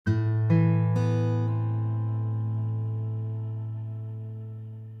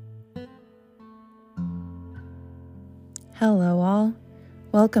Hello all.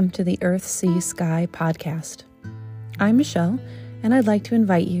 Welcome to the Earth, Sea, Sky podcast. I'm Michelle, and I'd like to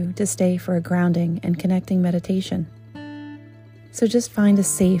invite you to stay for a grounding and connecting meditation. So just find a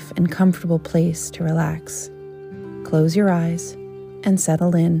safe and comfortable place to relax. Close your eyes and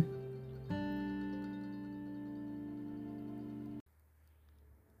settle in.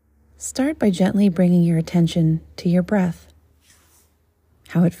 Start by gently bringing your attention to your breath,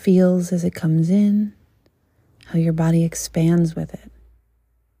 how it feels as it comes in, how your body expands with it.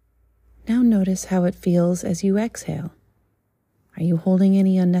 Now notice how it feels as you exhale. Are you holding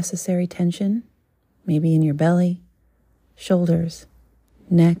any unnecessary tension? Maybe in your belly, shoulders,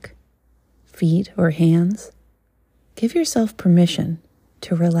 neck, feet, or hands? Give yourself permission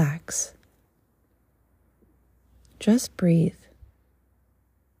to relax. Just breathe.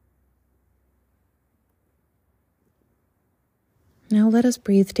 Now let us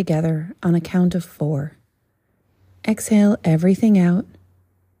breathe together on a count of 4. Exhale everything out,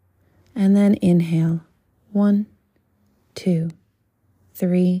 and then inhale 1, 2,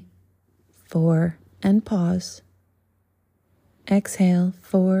 3, 4, and pause. Exhale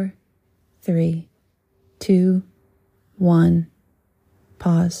 4, 3, 2, 1,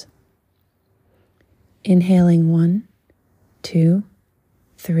 pause. Inhaling 1, 2,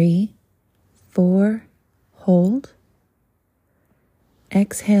 3, 4, hold.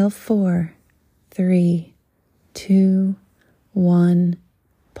 Exhale 4, 3, 2, 1,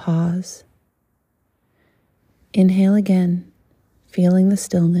 pause. Inhale again, feeling the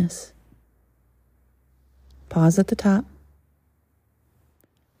stillness. Pause at the top.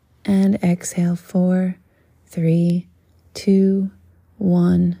 And exhale 4, 3, 2,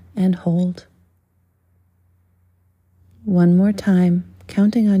 1, and hold. One more time,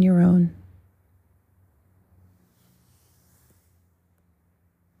 counting on your own.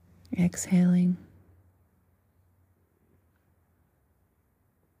 Exhaling.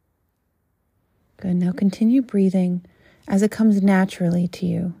 Good. Now continue breathing as it comes naturally to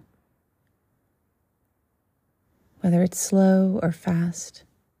you, whether it's slow or fast.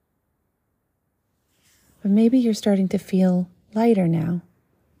 But maybe you're starting to feel lighter now,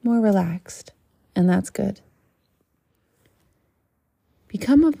 more relaxed, and that's good.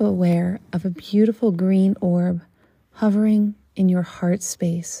 Become aware of a beautiful green orb hovering in your heart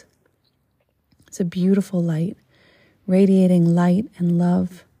space. It's a beautiful light, radiating light and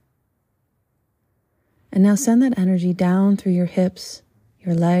love. And now send that energy down through your hips,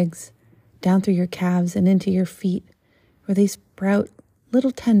 your legs, down through your calves and into your feet, where they sprout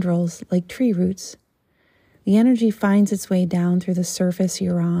little tendrils like tree roots. The energy finds its way down through the surface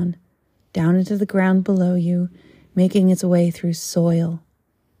you're on, down into the ground below you, making its way through soil,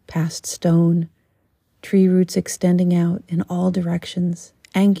 past stone, tree roots extending out in all directions,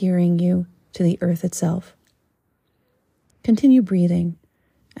 anchoring you to the earth itself. Continue breathing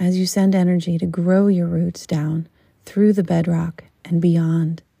as you send energy to grow your roots down through the bedrock and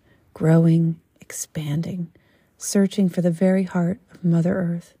beyond, growing, expanding, searching for the very heart of Mother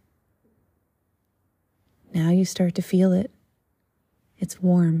Earth. Now you start to feel it. It's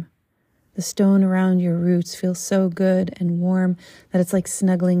warm. The stone around your roots feels so good and warm that it's like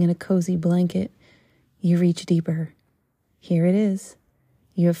snuggling in a cozy blanket. You reach deeper. Here it is.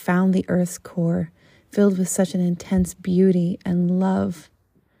 You have found the Earth's core, filled with such an intense beauty and love.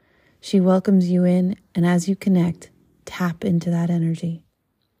 She welcomes you in, and as you connect, tap into that energy.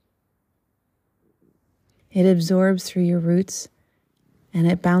 It absorbs through your roots,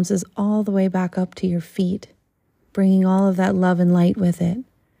 and it bounces all the way back up to your feet, bringing all of that love and light with it.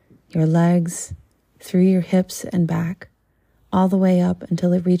 Your legs, through your hips and back, all the way up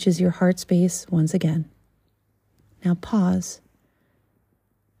until it reaches your heart space once again. Now pause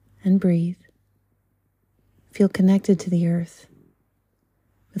and breathe. Feel connected to the earth.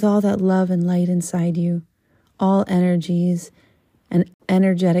 With all that love and light inside you, all energies and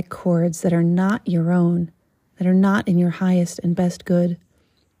energetic cords that are not your own, that are not in your highest and best good,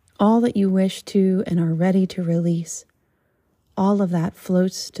 all that you wish to and are ready to release, all of that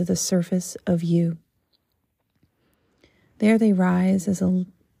floats to the surface of you. There they rise as a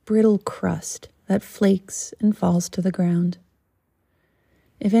brittle crust that flakes and falls to the ground.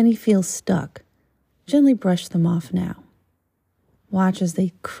 If any feel stuck, gently brush them off now. Watch as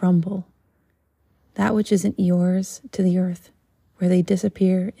they crumble, that which isn't yours, to the earth, where they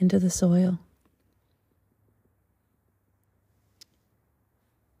disappear into the soil.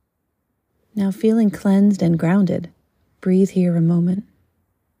 Now feeling cleansed and grounded, breathe here a moment.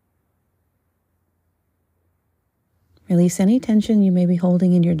 Release any tension you may be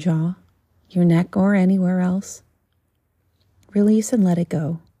holding in your jaw, your neck, or anywhere else. Release and let it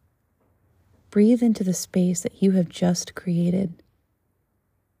go. Breathe into the space that you have just created.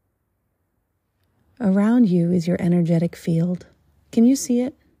 Around you is your energetic field. Can you see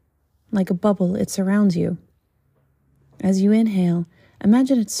it? Like a bubble, it surrounds you. As you inhale,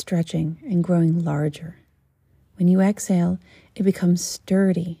 imagine it stretching and growing larger. When you exhale, it becomes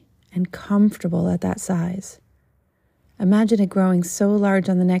sturdy and comfortable at that size. Imagine it growing so large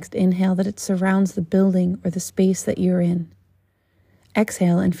on the next inhale that it surrounds the building or the space that you're in.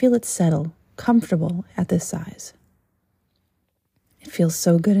 Exhale and feel it settle, comfortable at this size. It feels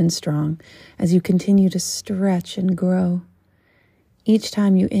so good and strong as you continue to stretch and grow. Each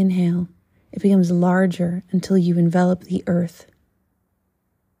time you inhale, it becomes larger until you envelop the earth.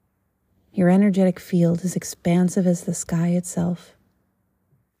 Your energetic field is expansive as the sky itself.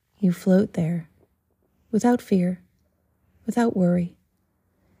 You float there, without fear, without worry,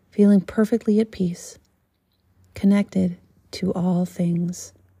 feeling perfectly at peace, connected to all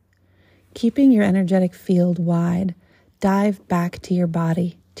things. Keeping your energetic field wide, dive back to your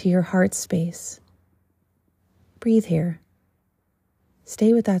body, to your heart space. Breathe here.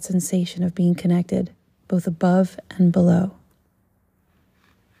 Stay with that sensation of being connected, both above and below.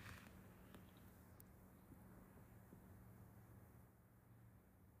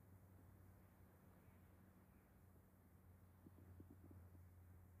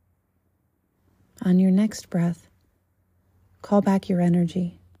 On your next breath, call back your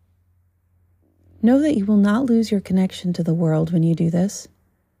energy. Know that you will not lose your connection to the world when you do this.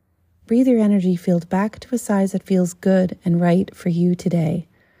 Breathe your energy field back to a size that feels good and right for you today,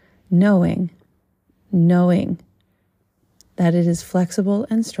 knowing that it is flexible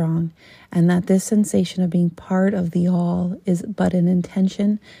and strong, and that this sensation of being part of the all is but an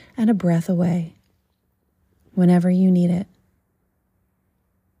intention and a breath away, whenever you need it.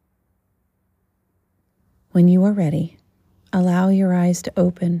 When you are ready, allow your eyes to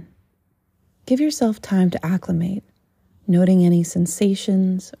open. Give yourself time to acclimate, noting any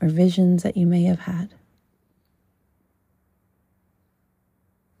sensations or visions that you may have had.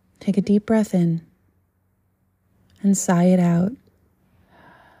 Take a deep breath in and sigh it out.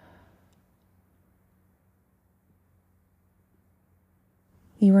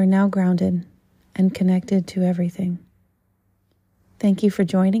 You are now grounded and connected to everything. Thank you for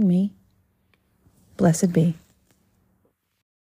joining me. Blessed be.